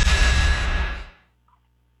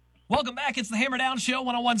Welcome back. It's the Hammer Down Show,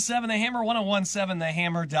 1017 The Hammer,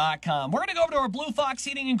 1017thehammer.com. We're going to go over to our Blue Fox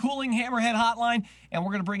Heating and Cooling Hammerhead Hotline, and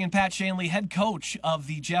we're going to bring in Pat Shanley, head coach of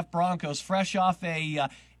the Jeff Broncos, fresh off a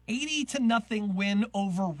 80-0 win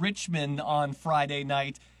over Richmond on Friday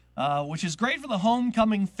night, which is great for the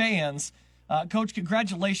homecoming fans. Coach,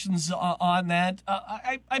 congratulations on that.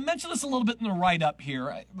 I mentioned this a little bit in the write-up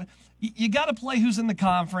here. You got to play who's in the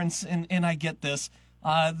conference, and I get this.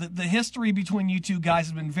 The history between you two guys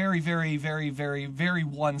has been very, very, very, very, very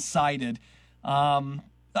one-sided.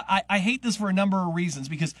 I hate this for a number of reasons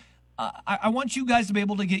because I want you guys to be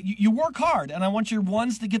able to get you work hard, and I want your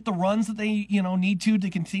ones to get the runs that they need to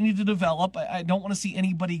continue to develop. I don't want to see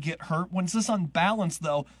anybody get hurt. When it's this unbalanced,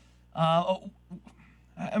 though, I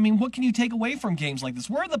mean, what can you take away from games like this?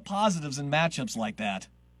 Where are the positives in matchups like that?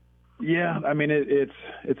 Yeah, I mean,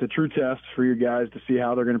 it's a true test for your guys to see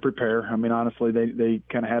how they're going to prepare. I mean, honestly, they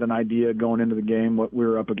kind of had an idea going into the game what we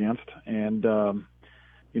were up against. And, to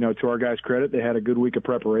our guys' credit, they had a good week of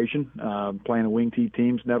preparation. Playing the wing T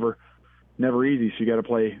teams, never easy. So you got to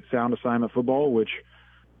play sound assignment football, which,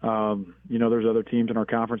 there's other teams in our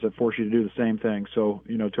conference that force you to do the same thing. So,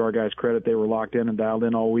 to our guys' credit, they were locked in and dialed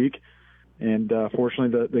in all week. And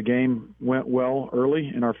fortunately, the game went well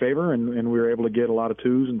early in our favor, and we were able to get a lot of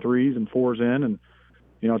 2s and 3s and 4s in. And,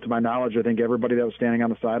 to my knowledge, I think everybody that was standing on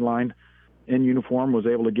the sideline in uniform was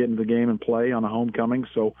able to get into the game and play on a homecoming.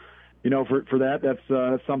 So, for that,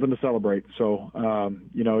 that's something to celebrate. So,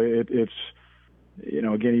 it's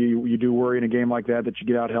again, you do worry in a game like that you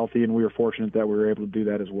get out healthy, and we were fortunate that we were able to do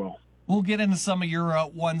that as well. We'll get into some of your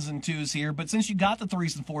 1s and 2s here, but since you got the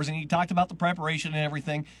 3s and 4s and you talked about the preparation and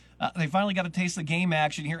everything, they finally got a taste of the game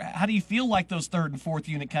action here. How do you feel like those 3rd and 4th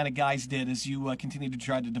unit kind of guys did as you continue to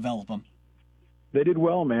try to develop them? They did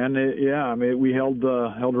well, man. We held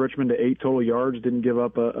Richmond to 8 total yards, didn't give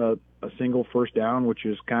up a single first down, which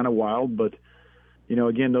is kind of wild. But,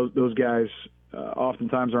 again, those guys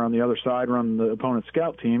oftentimes are on the other side, run the opponent's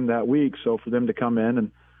scout team that week. So for them to come in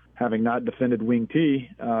and having not defended wing T,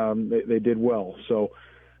 they did well. So,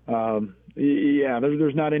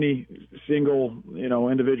 there's not any single,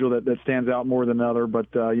 individual that stands out more than another, but,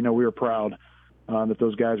 we were proud that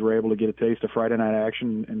those guys were able to get a taste of Friday night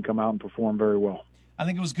action and come out and perform very well. I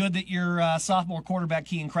think it was good that your sophomore quarterback,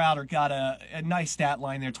 Kean Crowder, got a nice stat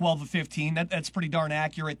line there, 12 of 15. That's pretty darn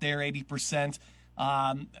accurate there, 80%.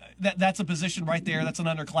 That's a position right there. That's an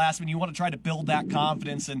underclassman. You want to try to build that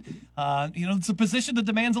confidence, and it's a position that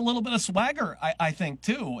demands a little bit of swagger, I think,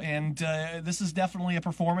 too. And this is definitely a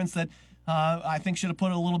performance that I think should have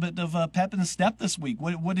put a little bit of pep in his step this week.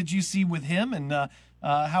 What did you see with him, and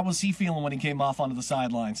how was he feeling when he came off onto the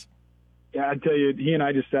sidelines? Yeah, I tell you, he and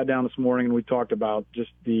I just sat down this morning and we talked about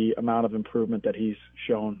just the amount of improvement that he's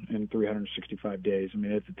shown in 365 days. I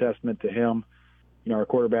mean, it's a testament to him. Our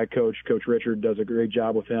quarterback coach, Coach Richard, does a great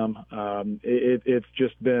job with him. It's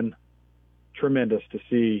just been tremendous to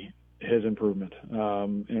see his improvement.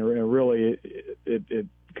 And really, it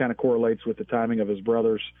kind of correlates with the timing of his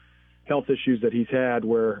brother's health issues that he's had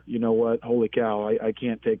where, holy cow, I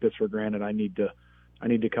can't take this for granted. I need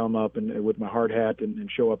to come up and with my hard hat and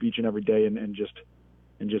show up each and every day and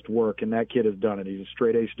just work. And that kid has done it. He's a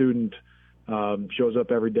straight A student. Shows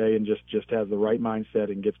up every day and just has the right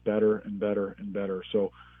mindset and gets better and better and better.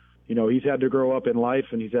 So, he's had to grow up in life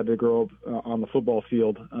and he's had to grow up on the football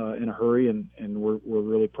field in a hurry, and we're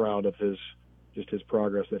really proud of his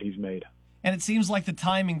progress that he's made. And it seems like the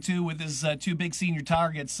timing, too, with his 2 big senior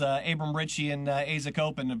targets, Abram Ritchie and Asa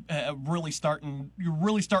Copen, you're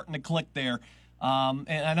really starting to click there. And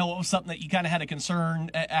I know it was something that you kind of had a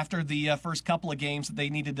concern after the first couple of games that they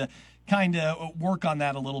needed to kind of work on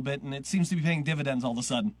that a little bit, and it seems to be paying dividends all of a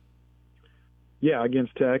sudden. Yeah,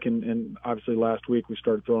 against Tech, and obviously last week we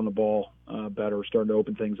started throwing the ball better, starting to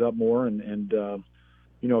open things up more, and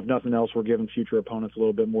if nothing else, we're giving future opponents a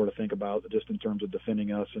little bit more to think about just in terms of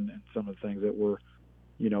defending us and some of the things that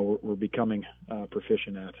we're becoming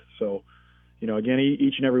proficient at. So, again,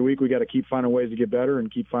 each and every week we got to keep finding ways to get better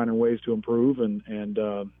and keep finding ways to improve. And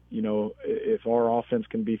if our offense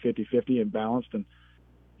can be 50-50 and balanced and,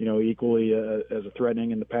 equally as a threatening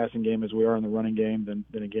in the passing game as we are in the running game,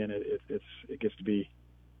 then again, it gets to be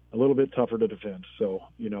a little bit tougher to defend. So,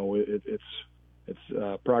 it's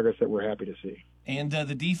progress that we're happy to see. And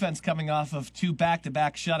the defense coming off of 2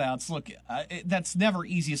 back-to-back shutouts. Look, that's never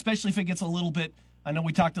easy, especially if it gets a little bit – I know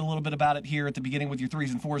we talked a little bit about it here at the beginning with your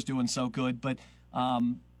 3s and 4s doing so good, but,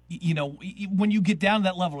 when you get down to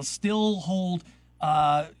that level, to still hold,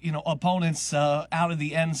 opponents out of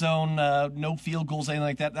the end zone, no field goals, anything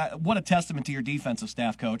like that, what a testament to your defensive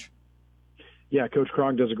staff, Coach. Yeah, Coach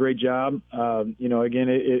Cronk does a great job. Again,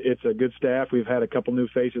 it's a good staff. We've had a couple new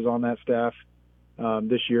faces on that staff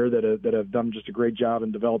this year that have done just a great job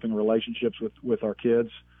in developing relationships with our kids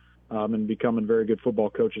and becoming very good football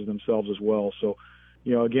coaches themselves as well. So,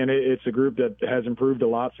 again, it's a group that has improved a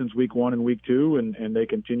lot since week 1 and week 2, and they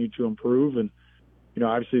continue to improve. And,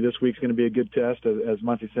 obviously this week's going to be a good test as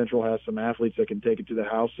Muncie Central has some athletes that can take it to the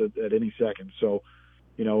house at any second. So,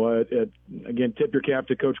 again, tip your cap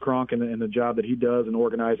to Coach Cronk and the job that he does in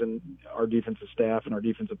organizing our defensive staff and our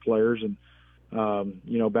defensive players. And,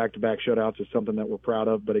 back-to-back shutouts is something that we're proud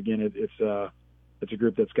of. But, again, it's a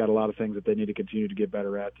group that's got a lot of things that they need to continue to get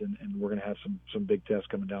better at, and we're going to have some big tests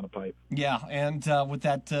coming down the pipe. Yeah, and with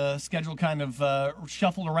that schedule kind of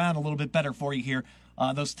shuffled around a little bit better for you here,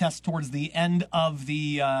 those tests towards the end of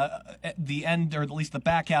the end, or at least the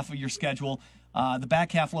back half of your schedule, the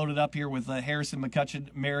back half loaded up here with Harrison,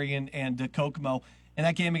 McCutcheon, Marion, and Kokomo. And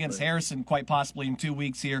that game against Harrison, quite possibly in 2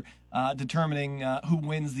 weeks here, determining who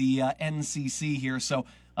wins the NCC here. So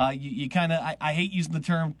you kind of, I hate using the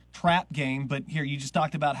term trap game, but here you just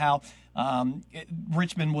talked about how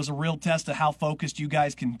Richmond was a real test of how focused you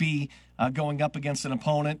guys can be going up against an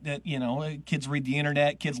opponent that, kids read the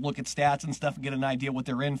internet, kids look at stats and stuff and get an idea what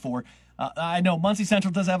they're in for. I know Muncie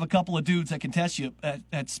Central does have a couple of dudes that can test you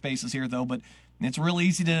at spaces here, though, but it's really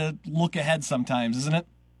easy to look ahead sometimes, isn't it?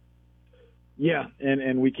 Yeah,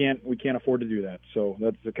 and we can't afford to do that. So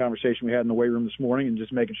that's the conversation we had in the weight room this morning, and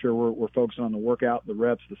just making sure we're focusing on the workout, the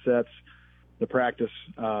reps, the sets, the practice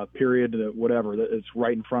period, whatever. It's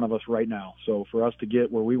right in front of us right now. So for us to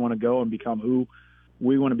get where we want to go and become who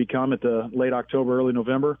we want to become at the late October, early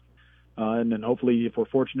November, and then hopefully, if we're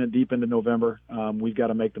fortunate, deep into November, we've got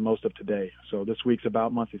to make the most of today. So this week's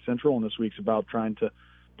about Muncie Central, and this week's about trying to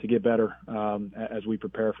get better as we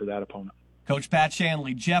prepare for that opponent. Coach Pat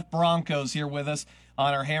Shanley, Jeff Broncos here with us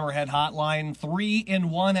on our Hammerhead Hotline.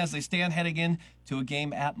 3-1 as they stand heading in to a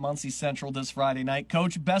game at Muncie Central this Friday night.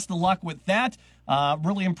 Coach, best of luck with that.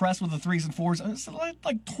 Really impressed with the 3s and 4s. It's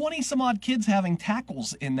like 20-some-odd kids having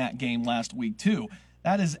tackles in that game last week, too.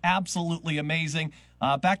 That is absolutely amazing.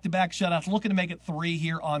 Back-to-back shutouts, looking to make it 3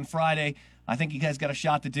 here on Friday. I think you guys got a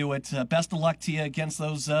shot to do it. Best of luck to you against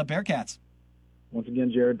those Bearcats. Once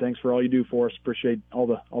again, Jared, thanks for all you do for us. Appreciate all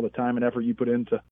the time and effort you put into